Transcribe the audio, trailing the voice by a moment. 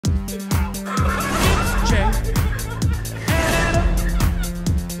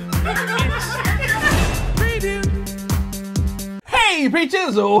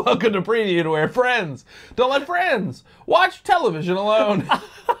Peaches, welcome to Preview, where friends don't let friends watch television alone.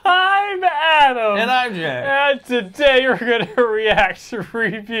 I'm Adam. And I'm Jack. And today we're going to react to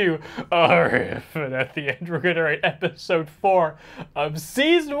review a riff. And at the end, we're going to write episode 4 of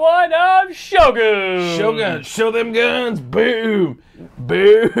season 1 of Shogun. Shogun, show them guns. Boom.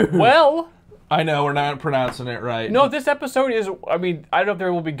 Boom. Well, I know, we're not pronouncing it right. no, this episode is, I mean, I don't know if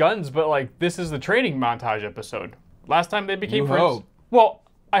there will be guns, but like, this is the training montage episode. Last time they became friends. Hope. Well,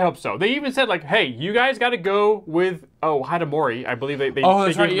 I hope so. They even said like, hey, you guys got to go with, Hadamori. I believe they Oh,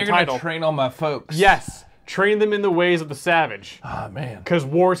 that's they right. gave You're the going title. to train all my folks. Yes. Train them in the ways of the savage. Oh, man. Because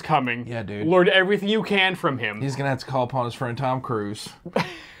war's coming. Yeah, dude. Learn everything you can from him. He's going to have to call upon his friend Tom Cruise.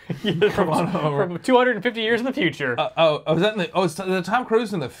 Come on over. From 250 years in the future. Is that in the, is the Tom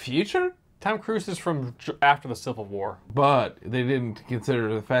Cruise in the future? Tom Cruise is from after the Civil War. But they didn't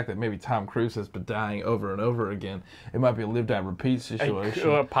consider the fact that maybe Tom Cruise has been dying over and over again. It might be a live, die, repeat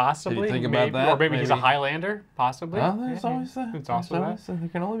situation. Possibly. Did you think maybe, about that? Or maybe he's a Highlander. Possibly. Oh, there's always that. It's also that. There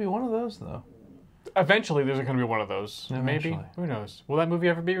can only be one of those, though. Eventually, there's going to be one of those. Eventually. Maybe. Who knows? Will that movie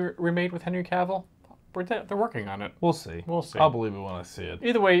ever be remade with Henry Cavill? They're working on it. We'll see. We'll see. I'll believe it when I see it.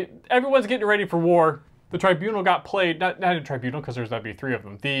 Either way, everyone's getting ready for war. The tribunal got played, not a tribunal because there's going to be 3 of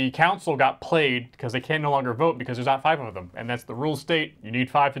them. The council got played because they can no longer vote because there's not 5 of them. And that's the rule state. You need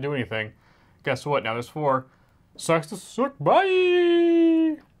 5 to do anything. Guess what? Now there's 4. Sucks to suck.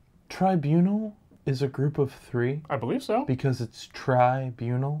 Bye! Tribunal is a group of 3? I believe so. Because it's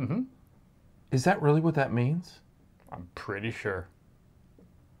tribunal? Mm-hmm. Is that really what that means? I'm pretty sure.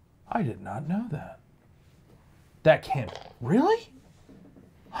 I did not know that. That can't... Really?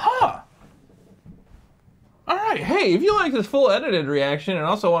 Huh! Alright, hey, if you like this full edited reaction and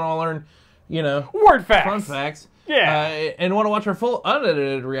also want to learn, you know... Word facts! Fun facts. Yeah. And want to watch our full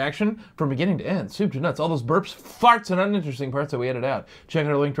unedited reaction from beginning to end, soup to nuts, all those burps, farts, and uninteresting parts that we edit out, check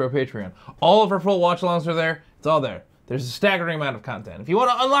out our link to our Patreon. All of our full watch-alongs are there. It's all there. There's a staggering amount of content. If you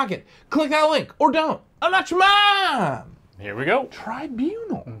want to unlock it, click that link, or don't. I'm not your mom! Here we go.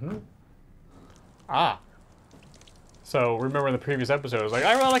 Tribunal. Mm-hmm. Ah. So, remember in the previous episode, I was like,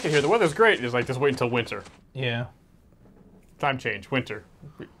 I really like it here. The weather's great. It's like, just wait until winter. Yeah. Time change, winter.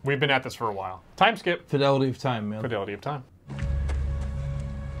 We've been at this for a while. Time skip. Fidelity of time, man. Fidelity of time.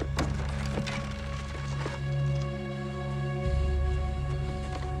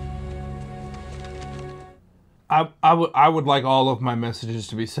 I would like all of my messages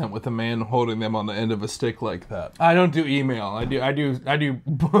to be sent with a man holding them on the end of a stick like that. I don't do email. I do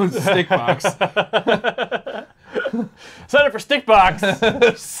stick box. Sign up for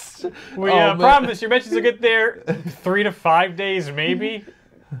Stickbox. We promise your messages will get there 3 to 5 days, maybe,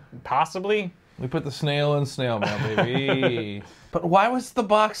 possibly. We put the snail in snail mail, baby. But why was the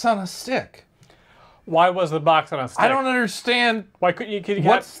box on a stick? Why was the box on a stick? I don't understand. Why couldn't you? Could you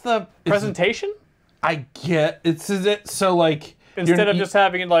What's the presentation? I get it's is it so like instead of just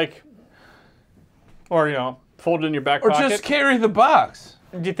having it like, or you know, fold it in your back pocket. Or just carry the box.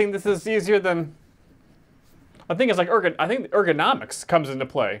 Do you think this is easier than? I think it's like I think ergonomics comes into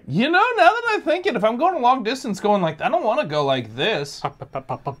play. You know, now that I think it, if I'm going a long distance, going like I don't want to go like this.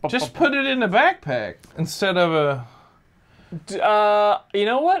 Just put it in a backpack instead of a. You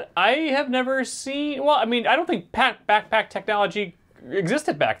know what? I have never seen. Well, I mean, I don't think backpack technology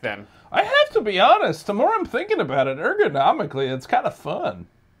existed back then. I have to be honest. The more I'm thinking about it, ergonomically, it's kind of fun.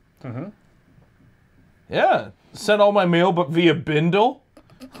 Mm-hmm. Yeah, send all my mail, but via Bindle.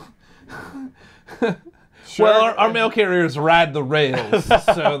 Sure. Well, our mail carriers ride the rails,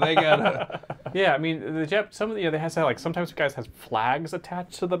 so they gotta. Yeah, I mean, some of the they have like sometimes guys have flags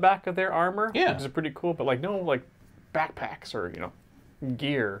attached to the back of their armor, yeah, which is pretty cool. But like no like backpacks or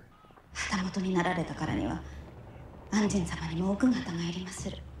gear.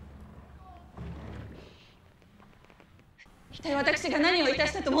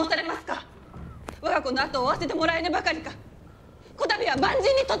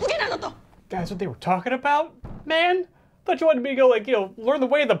 That's what they were talking about, man. Thought you wanted me to go like learn the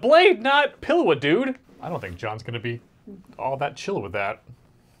way of the blade, not pillow a dude. I don't think John's gonna be all that chill with that.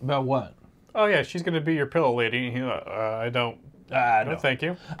 About what? Oh yeah, she's gonna be your pillow lady. I don't. No, thank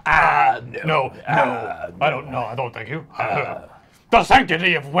you. No. I don't know. I don't thank you. The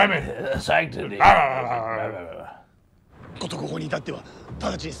sanctity of women. The sanctity. ことここに至っては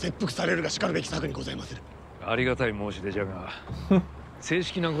直ちに切腹されるがしかるべき策にございまする。ありがたい申し出じゃが、正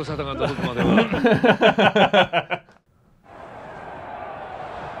式なご沙汰が届くまでは。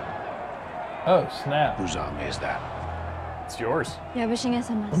Oh snap! Whose army is that? It's yours.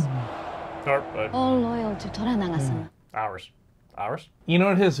 Yabushige-sama's. All loyal to Toranaga-sama. Ours. You know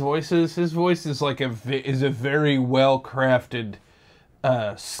what his voice is? His voice is like a very well crafted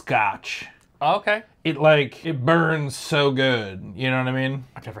Scotch. Oh, okay. It burns so good. You know what I mean?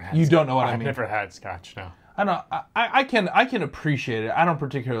 I've never had. You don't know what I I've mean. never had Scotch. No. I know. I can appreciate it. I don't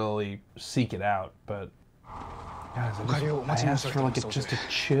particularly seek it out, but guys, I asked for like just a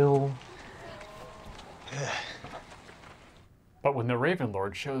chill. But when the Raven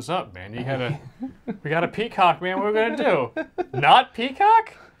Lord shows up, man, we got a peacock, man. What are we gonna do? Not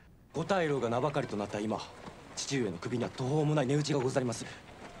peacock? 五大老が名ばかりとなった今、父上の首には途方もない値打ちがござりまする。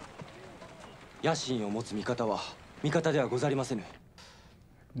野心を持つ味方は味方ではござりませぬ。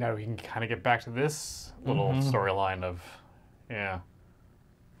 Now we can kind of get back to this little storyline of, yeah.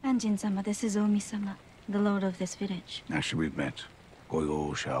 Anjin-sama, this is Omi-sama, the lord of this village. Actually, we've met.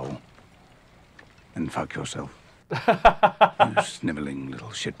 Goyo Shao. And fuck yourself. You sniveling little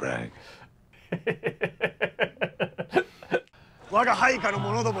shitbrag. 我が配下の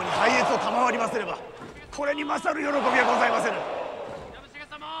者どもに拝謁を賜りますれば、これに勝る喜びはございませぬ。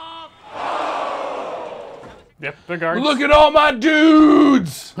 Yep, the guards. Look at all my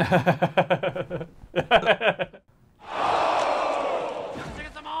dudes! It's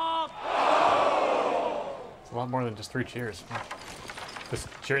a lot more than just 3 cheers. Just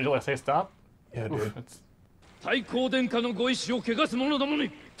cheer until I say stop? Yeah, dude. 太閤殿下のご意志を汚す者ども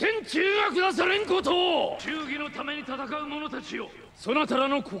に天誅が下されんことを、忠義のために戦う者たちよ、そなたら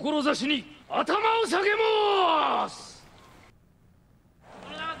の志に頭を下げます。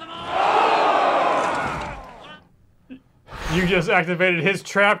 You just activated his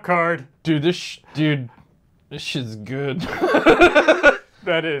trap card. Dude, this shit's good.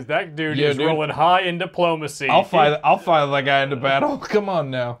 That dude is rolling high in diplomacy. I'll fight that guy into battle. Come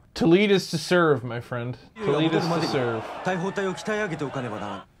on now. To lead is to serve, my friend. To lead is to serve. 大砲隊を鍛え上げておかねばな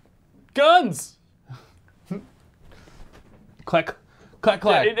らん。 Guns. Clack, clack,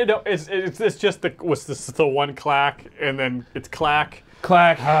 clack. Yeah, it's just the one clack and then it's clack.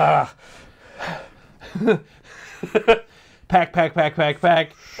 Clack. Pack, pack, pack, pack,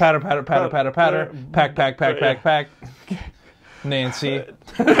 pack. Patter, patter, patter, patter, patter. Pack, pack, pack, pack, pack. Nancy.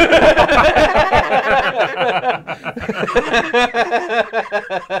 We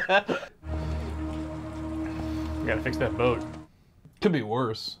gotta fix that boat. Could be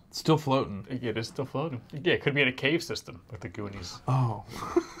worse. It's still floating. It is still floating. Yeah, it could be in a cave system like the Goonies. Oh.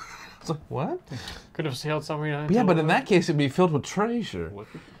 It's like, what? Could have sailed somewhere. Yeah, but in that case, it'd be filled with treasure.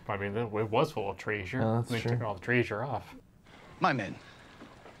 I mean, it was full of treasure. Oh, that's they true. took all the treasure off. My men.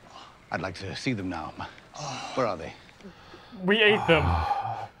 I'd like to see them now. Where are they? We ate them.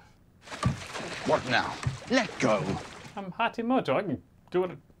 What now? Let go. I'm Hatimoto. I can do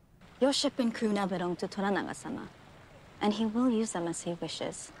it. Your ship and crew now belong to Toranaga-sama, and he will use them as he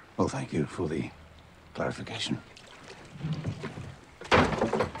wishes. Well, thank you for the clarification.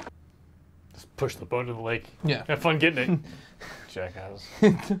 Just push the boat into the lake. Yeah. Have fun getting it. Jackass.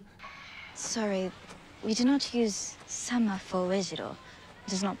 Sorry, we do not use sama for Rejiro.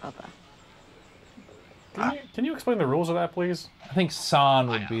 It is not proper. Can you explain the rules of that, please? I think San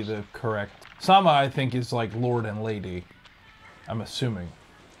would be the correct. Sama, I think, is like Lord and Lady. I'm assuming.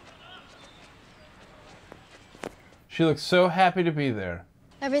 She looks so happy to be there.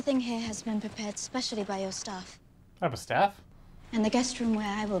 Everything here has been prepared specially by your staff, I have a staff. and the guest room where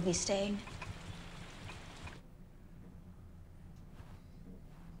I will be staying.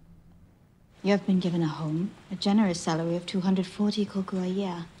 You have been given a home, a generous salary of 240 koku a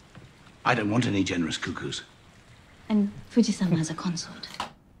year, I don't want any generous cuckoos. and Fuji-sama as a consort.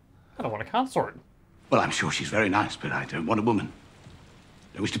 I don't want a consort. Well, I'm sure she's very nice, but I don't want a woman.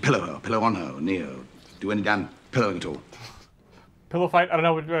 Don't wish to pillow her, pillow on her, or near her, do any damn pillowing at all. Pillow fight? I don't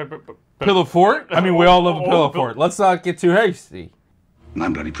know. But Pillow fort? I mean, we all love a pillow fort. Let's not get too hasty. And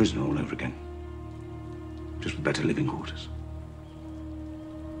I'm bloody prisoner all over again. Just with better living quarters.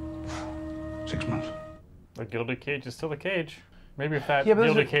 6 months. the gilded cage is still a cage. Maybe if that Yeah, but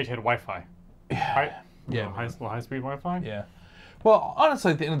gilded cage had Wi-Fi. Yeah. High-speed Wi-Fi? Yeah. Well,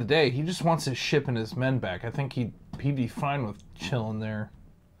 honestly, at the end of the day, he just wants his ship and his men back. I think he'd be fine with chilling there.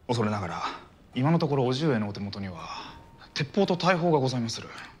 恐れながら今のところ叔父上のお手元には鉄砲と大砲がございまする。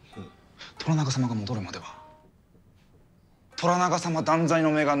虎長様が戻るまでは虎長様断罪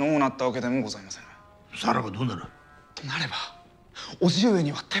の目がのうなったわけでもございません。さらばどうなる？となれば叔父上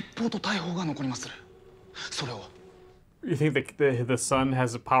には鉄砲と大砲が残りまする。それを You think the son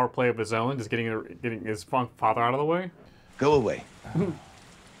has a power play of his own, just getting his father out of the way? Go away.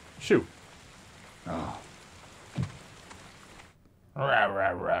 Shoot. Oh.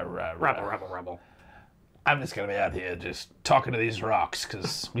 Rebel. I'm just gonna be out here just talking to these rocks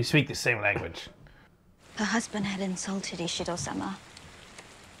because we speak the same language. Her husband had insulted Ishido-sama,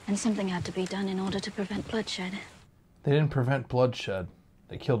 and something had to be done in order to prevent bloodshed. They didn't prevent bloodshed.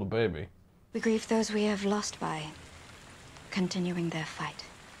 They killed a baby. We grieve those we have lost by continuing their fight.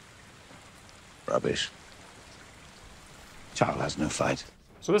 Rubbish. Child has no fight.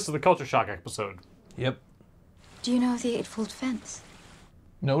 So this is the culture shock episode. Yep. Do you know of the Eightfold Fence?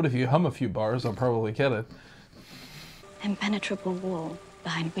 Note if you hum a few bars, I'll probably get it. Impenetrable wall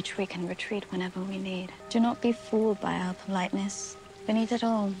behind which we can retreat whenever we need. Do not be fooled by our politeness. Beneath it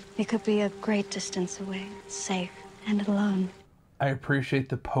all, we could be a great distance away, safe and alone. I appreciate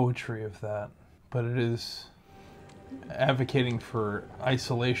the poetry of that, but it is advocating for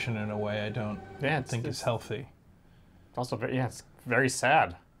isolation in a way I don't think is healthy. Also, it's very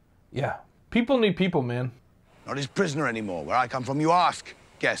sad. Yeah. People need people, man. Not his prisoner anymore. Where I come from, you ask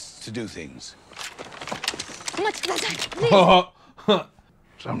guests to do things. For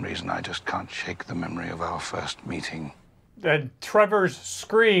some reason, I just can't shake the memory of our first meeting. And Trevor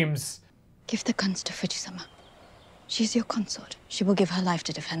screams. Give the guns to Fujisama. She's your consort. She will give her life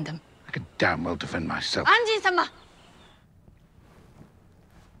to defend them. I could damn well defend myself. Anjin-sama!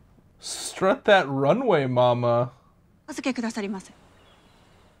 Strut that runway, mama.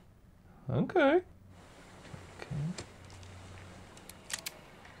 Okay.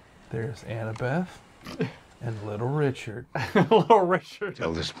 There's Annabeth and Little Richard. Little Richard.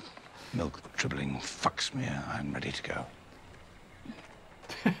 Tell this milk-dribbling fucksmear I'm ready to go.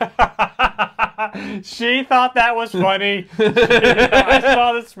 She thought that was funny. I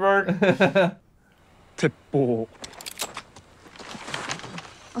saw the smirk. Teppo.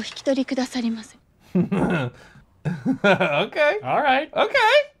 Okay. All right. Okay.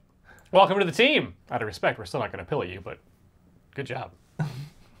 Welcome to the team. Out of respect, we're still not going to pillow you, but good job.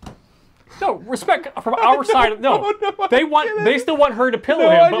 No, respect from our side. No, they still want her to pillow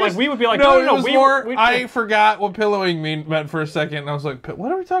him, but like we would be like, I forgot what pillowing meant for a second, and I was like,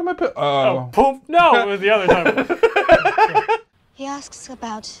 what are we talking about? Oh, poof! No, it was the other time. He asks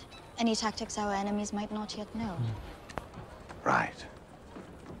about any tactics our enemies might not yet know. Right.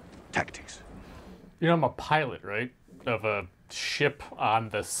 Tactics. You know, I'm a pilot, right? Of a ship on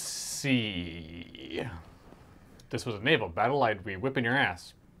the sea. This was a naval battle. I'd be whipping your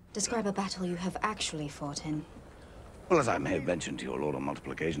ass. Describe a battle you have actually fought in. Well, as I may have mentioned to your lord on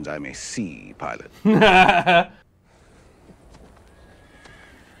multiple occasions, I'm a sea pilot. He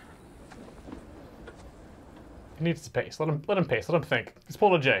needs to pace. Let him pace. Let him think. He's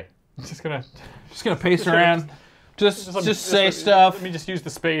pulling a J. He's just gonna pace around. Just say stuff. Let me just use the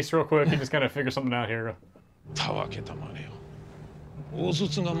space real quick and just kind of figure something out here.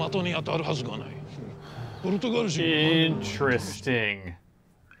 Interesting.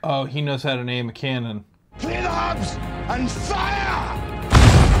 Oh, he knows how to name a cannon. Clear the hubs and fire!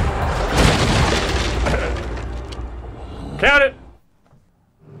 Count it!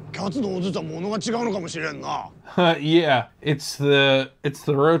 Yeah, it's the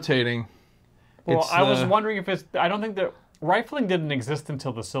rotating. Well, I was wondering if it's. I don't think that rifling didn't exist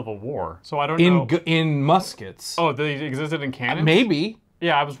until the Civil War, so I don't know. In muskets. Oh, they existed in cannons? Maybe.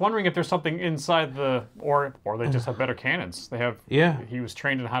 Yeah, I was wondering if there's something inside the, or they just have better cannons. They have. Yeah. He was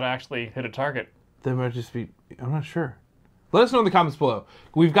trained in how to actually hit a target. They might just be. I'm not sure. Let us know in the comments below.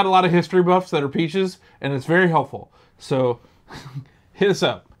 We've got a lot of history buffs that are peaches, and it's very helpful. So, hit us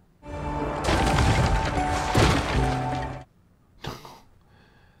up.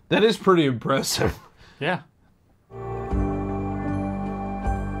 That is pretty impressive. Yeah.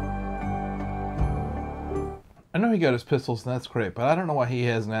 I know he got his pistols, and that's great, but I don't know why he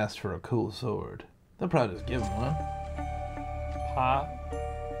hasn't asked for a cool sword. They'll probably just give him one.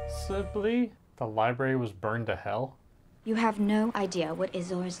 Possibly. The library was burned to hell. You have no idea what is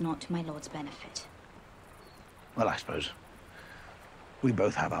or is not to my lord's benefit. Well, I suppose we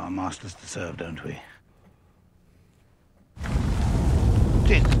both have our masters to serve, don't we?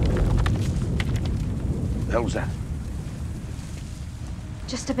 Dick! The hell was that?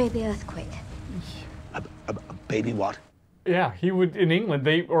 Just a baby earthquake. A baby what? Yeah, he would, in England,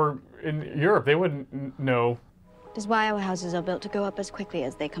 or in Europe, they wouldn't know. It is why our houses are built to go up as quickly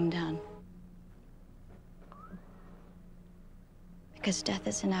as they come down. Because death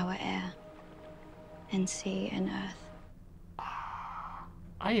is in our air, and sea and earth.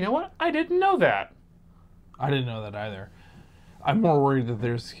 You know what? I didn't know that. I didn't know that either. I'm more worried that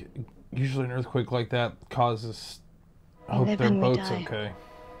there's usually an earthquake like that causes. I hope their boat's okay.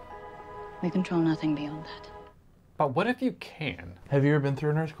 We control nothing beyond that. But what if you can? Have you ever been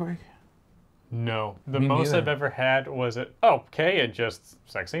through an earthquake? No. The Me most neither. I've ever had was and just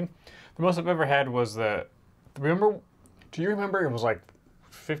sex scene. The most I've ever had was do you remember it was like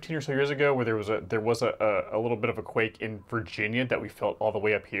 15 or so years ago where there was a little bit of a quake in Virginia that we felt all the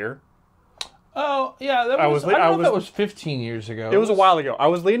way up here? Oh, yeah, that was, I don't know if that was 15 years ago. It was a while ago. I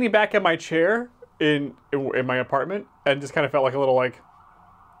was leaning back in my chair in my apartment and just kind of felt like a little like...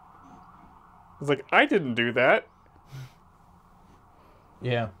 I was like, I didn't do that.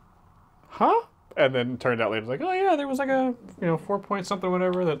 Yeah. Huh? And then turned out later, it was like, oh yeah, there was like a, 4-point something,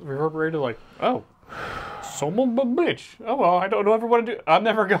 whatever, that reverberated like, oh. Son of a bitch. Oh well, I don't ever want to do. I'm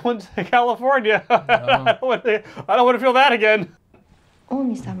never going to California. No. I don't want to feel that again. 王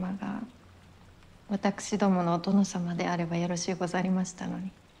子様が私どものお殿様であればよろしゅうござりましたの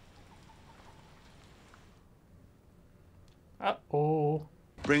に。Uh-oh.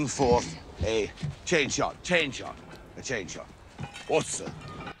 Bring forth a chain shot. A chain shot. What, sir?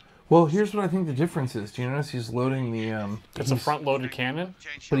 Well, here's what I think the difference is. Do you notice he's loading the It's a front-loaded cannon,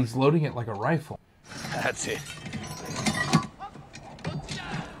 but he's loading it like a rifle. That's it.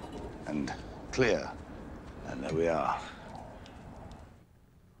 And clear. And there we are.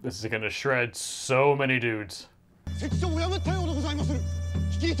 This is gonna shred so many dudes.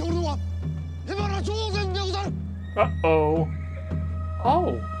 Uh-oh.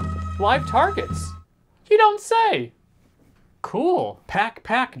 Oh, live targets. You don't say. Cool.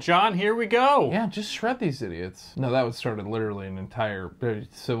 Pack, John, here we go. Yeah, just shred these idiots. No, that would start literally an entire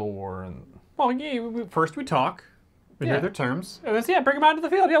civil war. And well, yeah, first we talk. We hear their terms. And then, yeah, bring them out to the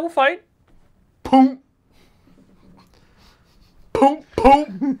field. Yeah, we'll fight. Boom. Boom,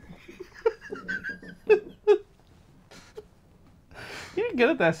 boom. You're good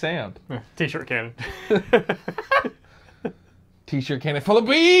at that sound. T-shirt cannon. T-shirt cannon full of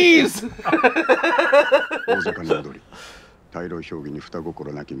bees! They're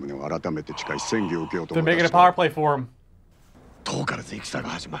making a power play for him. 遠からず戦が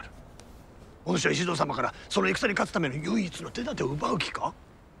始まる。お主は石堂様からその戦に勝つための唯一の手立てを奪う気か？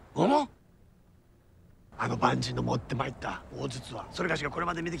あの万人の持ってまいった大筒は、それがしがこれ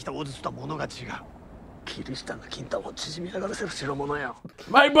まで見てきた大筒とは物が違う。キリシタンが金玉を縮み上がらせる代物よ。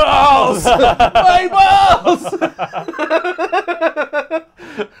My balls! My balls!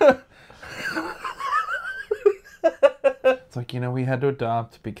 It's like, we had to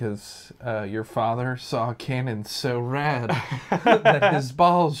adopt because your father saw a cannon so rad that his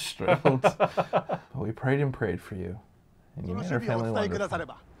balls struggled. But we prayed and prayed for you. And you made our family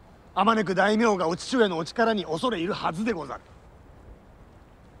wonderful. あまねく大名がお父上のお力に恐れいるはずでござる。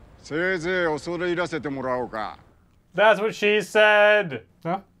せいぜい恐れ入らせてもらおうか。That's what she said.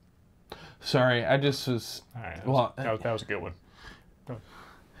 Huh? Sorry, I just was... All right, that was a good one. Do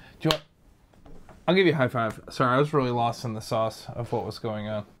you want... I'll give you a high five. Sorry, I was really lost in the sauce of what was going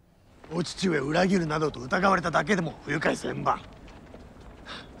on. お父上を裏切るなどと疑われただけでも不愉快千万。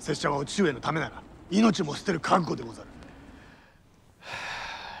拙者はお父上のためなら命も捨てる覚悟でござる。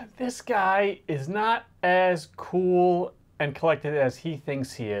This guy is not as cool and collected as he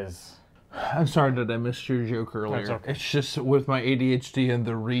thinks he is. I'm sorry that I missed your joke earlier. That's okay. It's just with my ADHD and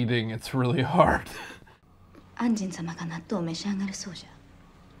the reading, it's really hard. 安仁様が納豆を召し上がるそうじゃ。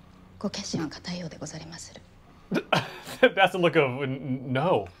ご決心は固いようでござりまする。That's a look of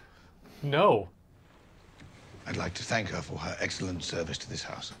no. No. I'd like to thank her for her excellent service to this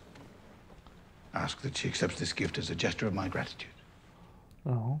house. Ask that she accepts this gift as a gesture of my gratitude.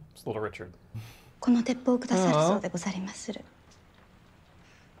 Oh. It's little Richard. この鉄砲をくださるそうでござりまする。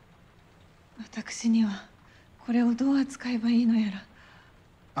私にはこれをどう扱えばいいのやら。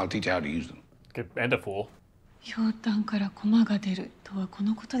I'll teach you how to use them. Good and a fool. 氷炭から駒が出るとはこ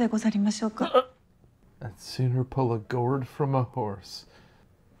のことでござりましょうか。I'd sooner pull a gourd from a horse.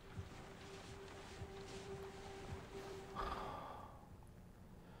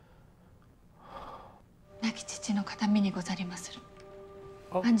 亡き父の形見にござりまする。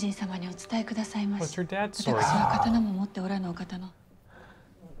安仁様にお伝えくださいまし。 What's your dad's story? 私は刀も持っておらぬお方の。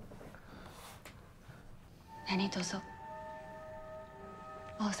何卒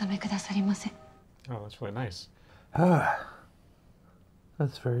お納めくださりませ。 Oh, that's really nice.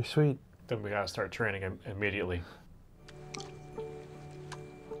 That's very sweet. Then we gotta start training him immediately.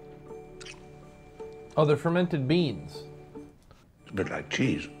 Oh, they're fermented beans. It's a bit like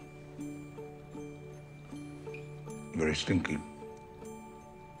cheese. Very stinky.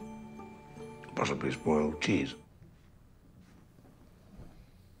 Possibly spoiled cheese.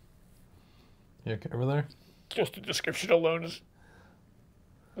 You okay over there? Just the description alone is...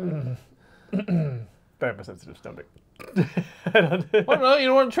 I have a sensitive stomach. Oh no, you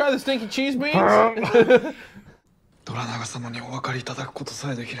don't want to try the stinky cheese beans? ドラナガ様にお分かりいただくこと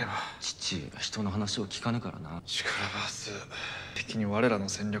さえできれば。父上が人の話を聞かぬからな。しからば明日敵に我らの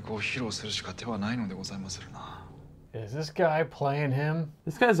戦略を披露するしか手はないのでございまするな。Is this guy playing him?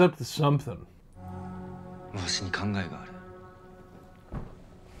 This guy's up to something. わしに考えがある。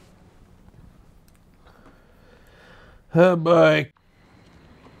Oh boy.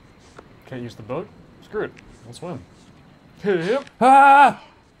 Can't use the boat? Screw it. We'll swim. Yep. Ah!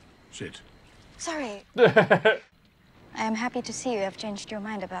 Sit. Sorry. I am happy to see you have changed your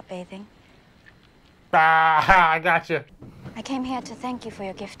mind about bathing. Ah, I gotcha. I came here to thank you for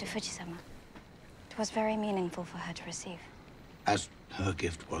your gift to Fuji-sama. It was very meaningful for her to receive. As her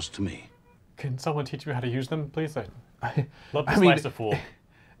gift was to me. Can someone teach me how to use them, please? I love to I mean, slice a fool.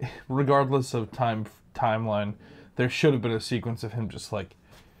 Regardless of timeline, there should have been a sequence of him just like,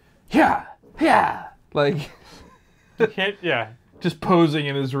 yeah, like, Yeah. just posing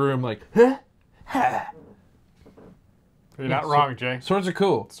in his room like, huh? You're not wrong, Jay. Swords are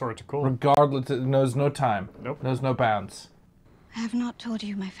cool. Swords are cool. Regardless, it knows no time. Nope. Knows no bounds. I have not told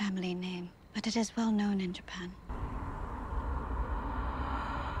you my family name, but it is well known in Japan.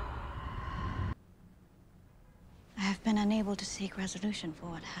 I have been unable to seek resolution for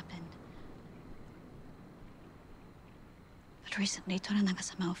what happened. But recently,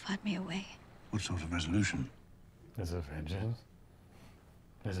 Toranaga-sama offered me a way. What sort of resolution? Is it vengeance?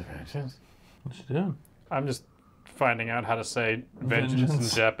 Is it vengeance? What you doing? I'm just finding out how to say vengeance in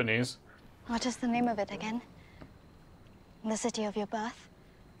Japanese. What is the name of it again? The city of your birth?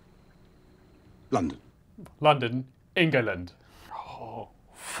 London. London, England. Oh,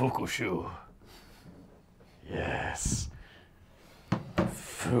 Fukushu. Yes.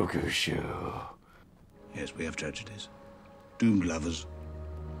 Fukushu. Yes, we have tragedies. Doomed lovers.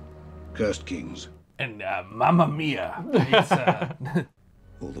 Cursed kings. And Mamma Mia. It's,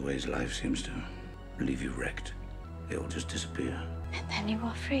 All the ways life seems to leave you wrecked. They all just disappear. And then you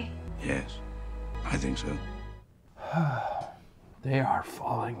are free. Yes, I think so. they are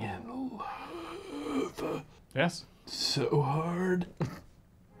falling in love. Yes. So hard.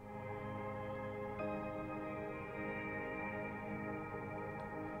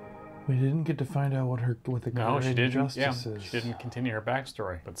 We didn't get to find out what the No, she didn't. justice Yeah, is. she didn't continue her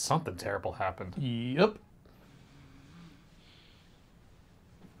backstory, but something terrible happened. Yep.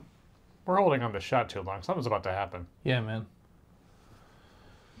 We're holding on this shot too long. Something's about to happen. Yeah, man.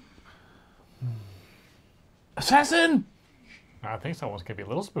 Assassin! I think someone's gonna be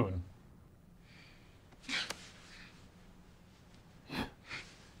Little Spoon.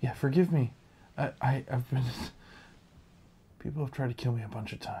 Yeah, forgive me. I've been... People have tried to kill me a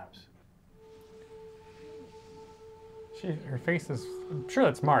bunch of times. Her face is... I'm sure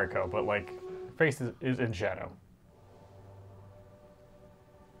that's Mariko, but like, her face is in shadow.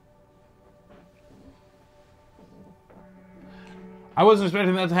 I wasn't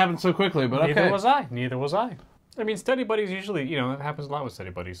expecting that to happen so quickly, but okay. Neither was I. Neither was I. I mean, study buddies usually, you know, that happens a lot with study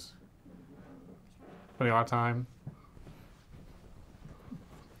buddies. Spending a lot of time.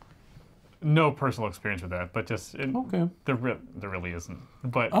 No personal experience with that, but just Okay. There really isn't.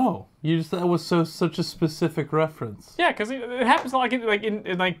 But Oh, that was such a specific reference. yeah, because it happens a lot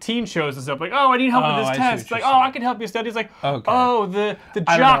in teen shows and stuff. Like, oh, I need help with Oh, I this see test. what It's like, you're oh, I saying. can help you study. It's like, Okay. oh, the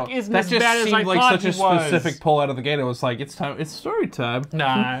I don't jock know. isn't That as just bad as I seemed like thought such a he was. specific pull out of the gate. It was like, it's time. It's story time.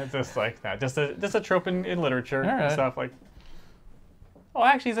 Nah, it's just like that. Just a trope in literature All and right. stuff. Like, oh,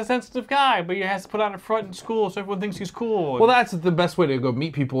 actually, he's a sensitive guy, but he has to put on a front in school so everyone thinks he's cool. Well, that's the best way to go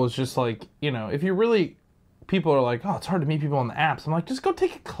meet people is just like, you know, if you really... People are like, oh, it's hard to meet people on the apps. I'm like, just go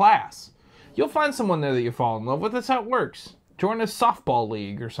take a class. You'll find someone there that you fall in love with. That's how it works. Join a softball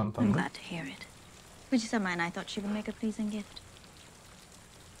league or something. I'm glad to hear it. Fuji-sama and I thought she would make a pleasing gift.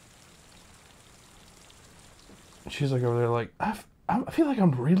 She's like over there like, I feel like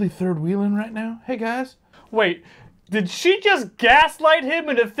I'm really third wheeling right now. Hey, guys. Wait, did she just gaslight him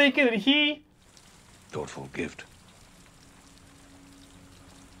into thinking that he... Thoughtful gift.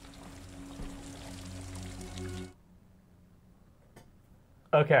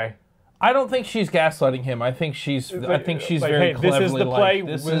 Okay. I don't think she's gaslighting him. I think she's Like, very hey, cleverly this is the play. like,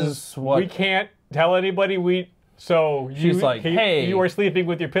 this is what... We can't tell anybody. So She's like, hey. you are sleeping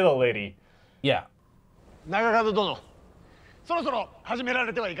with your pillow lady. Yeah. 長門殿、そろそろ始めら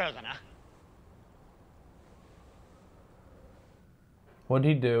れてはいかがかな。 What'd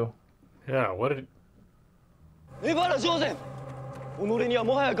he do? Yeah, what did... エバラ上禅己には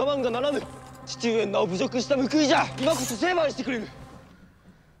もはや我慢がならぬ父上の名を侮辱した報いじゃ今こそ成敗してくれる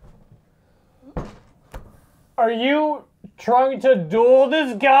Are you trying to duel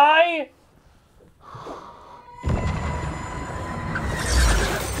this guy?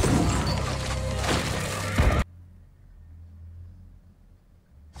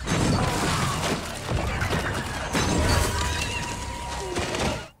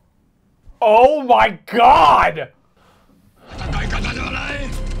 Oh my god!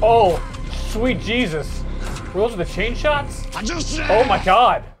 Oh, sweet Jesus. Those are the chain shots? Oh my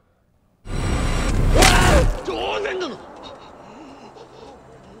god. 上禅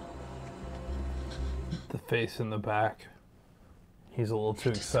The face in the back. He's a little too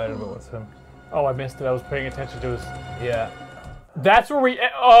excited about what's him. Oh, I missed it. I was paying attention to his... Yeah. That's where we...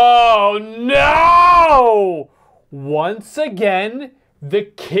 Oh, no! Once again, the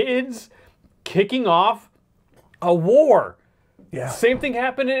kids kicking off a war. Yeah. Same thing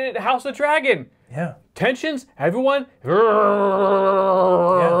happened in House of Dragon. Yeah. Tensions, everyone... Yeah.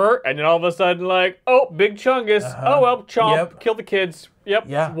 And then all of a sudden, like, oh, big chungus. Oh, well, chomp, kill the kids. Yep,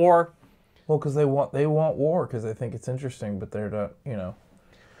 Yeah. war. Well, because they want war because they think it's interesting, but they're not, you know.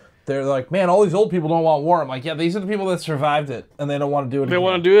 They're like, man, all these old people don't want war. I'm like, yeah, these are the people that survived it, and they don't want to do it again. They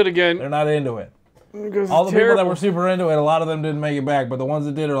want to do it again. They're not into it. All the people that were super into it, a lot of them didn't make it back, but the ones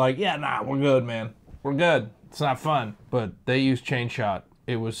that did are like, yeah, nah, we're good, man. We're good. It's not fun. But they used chain shot.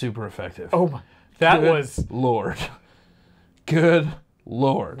 It was super effective. Oh, my. That Good was... Lord. Good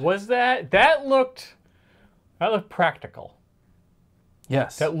Lord. Was that... That looked practical.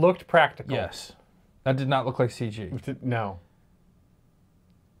 Yes. That looked practical. Yes. That did not look like CG. No.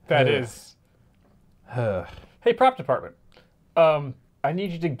 That Ugh. is... Hey, prop department. I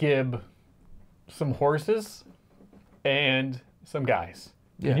need you to gib some horses and some guys.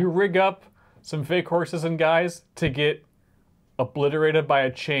 Can you rig up some fake horses and guys to get obliterated by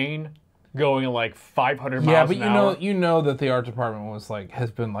a chain going like 500 miles an hour? You know that the art department was like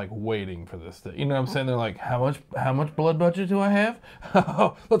has been like waiting for this thing. You know what I'm saying? They're like, how much blood budget do I have?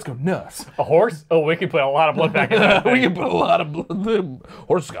 Oh, let's go nuts. A horse? Oh, we can put a lot of blood back in that thing. We can put a lot of blood.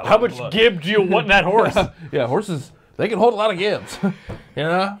 Horses got a How lot of much blood. gib do you want in that horse? Yeah, horses, they can hold a lot of gibs. You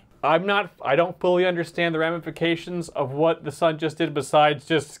know? I don't fully understand the ramifications of what the son just did besides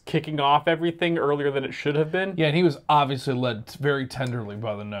just kicking off everything earlier than it should have been. Yeah, and he was obviously led very tenderly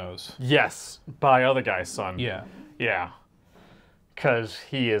by the nose. Yes, by other guy's son. Yeah. Yeah. Because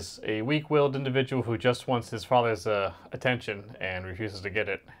he is a weak-willed individual who just wants his father's attention and refuses to get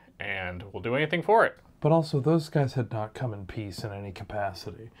it and will do anything for it. But also, those guys had not come in peace in any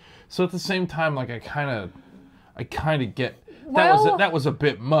capacity. So at the same time, like, I kind of get... That was a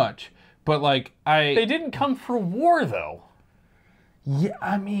bit much, but like They didn't come for war, though. Yeah,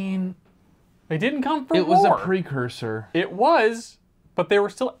 I mean, they didn't come for war. It was a precursor. It was, but they were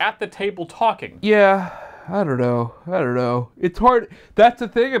still at the table talking. Yeah, I don't know. It's hard. That's the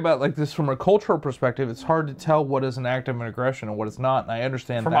thing about like this from a cultural perspective. It's hard to tell what is an act of aggression and what is not. And I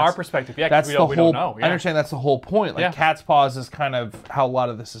understand from our perspective, yeah, that's we the whole. don't know. Yeah. I understand that's the whole point. Like cat's paws is kind of how a lot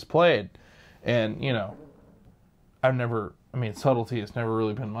of this is played, and you know, I mean, subtlety has never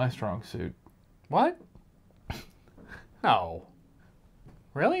really been my strong suit. What? No.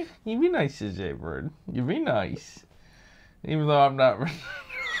 Really? You be nice to Jaybird. You be nice. Even though I'm not...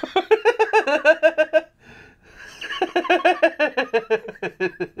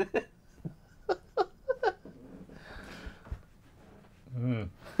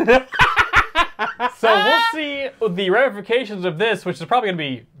 So we'll see the ramifications of this, which is probably going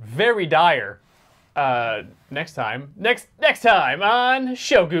to be very dire. Next time on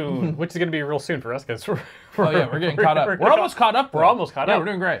Shogun, which is going to be real soon for us because we're getting caught up. We're almost caught up. We're almost caught up. Yeah, we're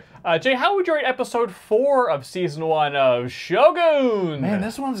doing great. Jay, how would you rate episode 4 of season 1 of Shogun? Man,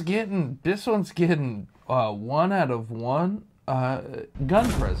 this one's getting 1 out of 1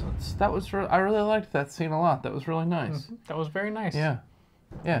 gun presence. That was I really liked that scene a lot. That was really nice. That was very nice. Yeah.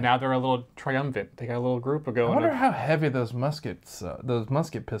 Yeah. Now they're a little triumphant. They got a little group of going. I wonder how heavy those musket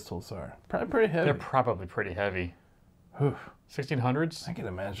pistols are. Probably pretty heavy. They're probably pretty heavy. 1600s. I can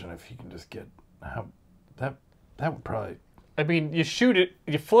imagine if you can just get how that would probably. I mean, you shoot it,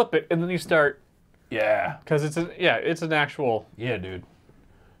 you flip it, and then you start. Yeah. Because it's an actual. Yeah, dude.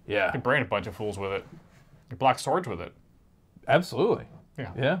 Yeah. You can brain a bunch of fools with it. You block swords with it. Absolutely.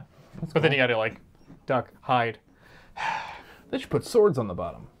 Yeah. Yeah. But then you got to like duck, hide. They should put swords on the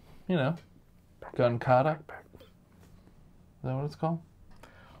bottom. You know, gun kata. Is that what it's called?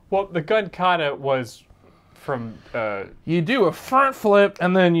 Well, the gun kata was from. You do a front flip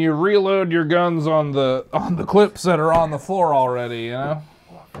and then you reload your guns on the clips that are on the floor already. You know.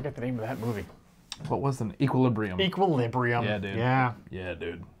 I forget the name of that movie. What was an Equilibrium? Equilibrium. Yeah, dude. Yeah. Yeah,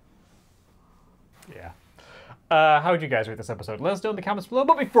 dude. Yeah. How would you guys rate this episode? Let us know in the comments below.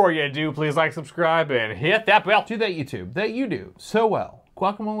 But before you do, please like, subscribe, and hit that bell. Do that YouTube that you do so well.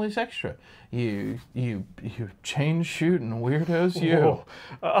 Guacamole's extra. You chain shooting weirdos. You.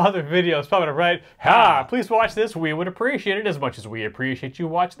 Other videos coming up right. Please watch this. We would appreciate it as much as we appreciate you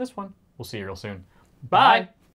watch this one. We'll see you real soon. Bye.